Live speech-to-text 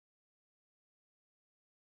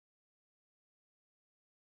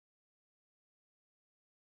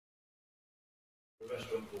A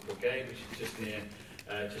restaurant called Brigade, which is just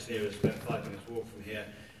near us, about 5 minutes walk from here,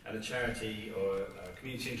 and a charity or a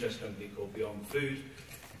community interest company called Beyond Food.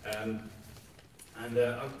 I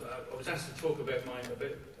was asked to talk about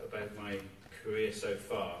my career so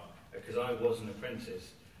far, because I was an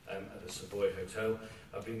apprentice at the Savoy Hotel.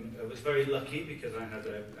 I was very lucky because I had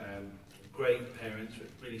great parents,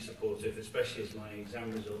 really supportive, especially as my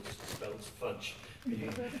exam results spelt fudge.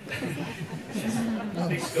 It's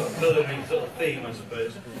got a culinary sort of theme, I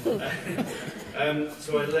suppose.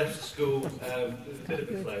 So I left school with a bit of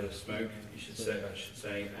a cloud of smoke, I should say,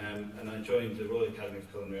 and I joined the Royal Academy of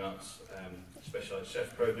Culinary Arts Specialised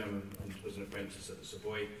Chef Programme and was an apprentice at the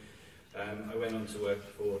Savoy. I went on to work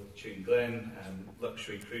for Tune Glen,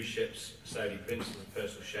 luxury cruise ships, Saudi Prince as a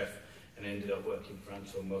personal chef, and ended up working for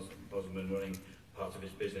Anton Bosman running part of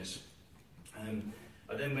his business. I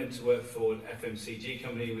then went to work for an FMCG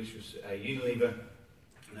company, which was Unilever,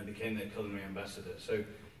 and I became their culinary ambassador. So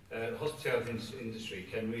the hospitality industry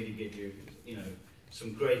can really give you,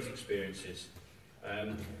 some great experiences.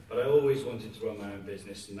 But I always wanted to run my own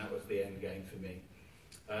business, and that was the end game for me.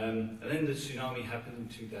 And then the tsunami happened in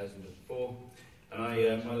 2004,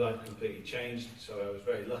 and my life completely changed. So I was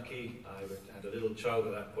very lucky. I had a little child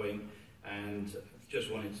at that point, and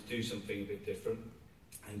just wanted to do something a bit different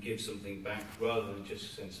and give something back rather than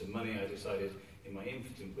just send some money. I decided, in my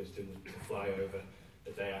impotent wisdom, to fly over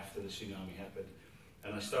the day after the tsunami happened.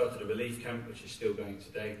 And I started a relief camp, which is still going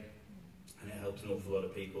today, and it helped an awful lot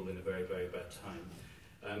of people in a very, very bad time.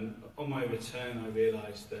 On my return, I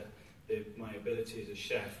realised that my ability as a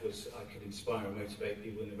chef was I could inspire and motivate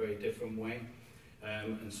people in a very different way.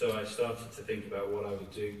 And so I started to think about what I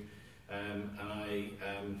would do, and I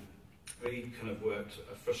really kind of worked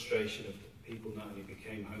a frustration of people not only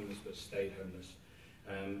became homeless but stayed homeless,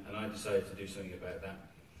 and I decided to do something about that.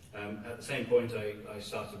 At the same point, I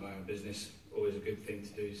started my own business. Always a good thing to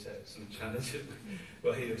do, set some challenges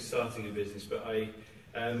while he was starting a business. But I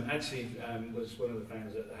actually was one of the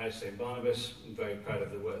founders at the House St Barnabas. I'm very proud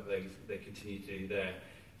of the work they continue to do there.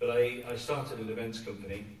 But I started an events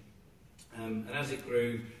company, and as it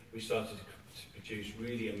grew, we started to produce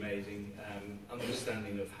really amazing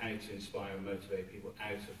understanding of how to inspire and motivate people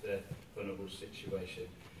out of their vulnerable situation,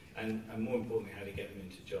 and more importantly, how to get them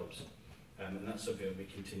into jobs. And that's something that we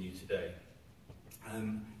continue today.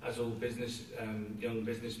 As all young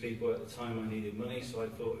business people at the time, I needed money, so I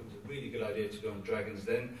thought it was a really good idea to go on Dragon's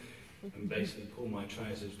Den and basically pull my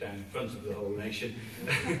trousers down in front of the whole nation.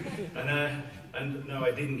 And no,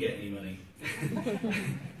 I didn't get any money.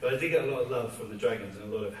 But I did get a lot of love from the Dragons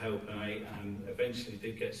and a lot of help, and I eventually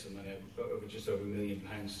did get some money. I got just over £1 million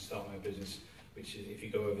to start my business, which is, if you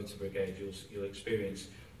go over to Brigade, you'll experience.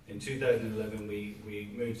 In 2011, we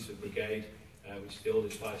moved to Brigade, which is the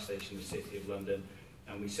oldest fire station in the City of London,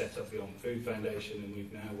 and we set up the On Food Foundation, and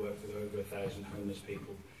we've now worked with over 1,000 homeless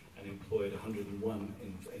people and employed 101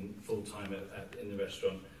 in full-time in the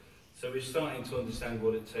restaurant. So we're starting to understand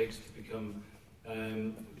what it takes to become,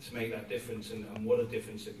 to make that difference, and what a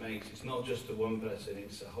difference it makes. It's not just the one person,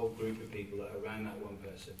 it's a whole group of people that are around that one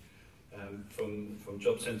person, from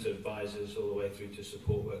job centre advisors all the way through to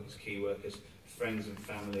support workers, key workers, friends and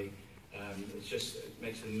family. It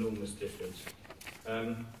makes an enormous difference.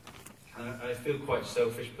 I feel quite a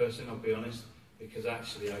selfish person, I'll be honest, because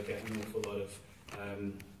actually I get an awful lot of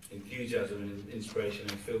enthusiasm and inspiration,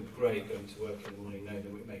 and I feel great going to work in the morning knowing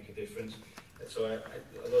that we make a difference. So a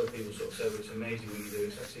lot of people sort of say, well, it's amazing when you do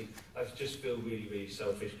this. Actually, I just feel really, really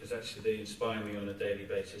selfish, because actually they inspire me on a daily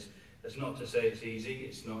basis. That's not to say it's easy,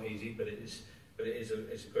 it's not easy, but it's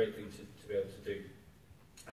a great thing to be able to do.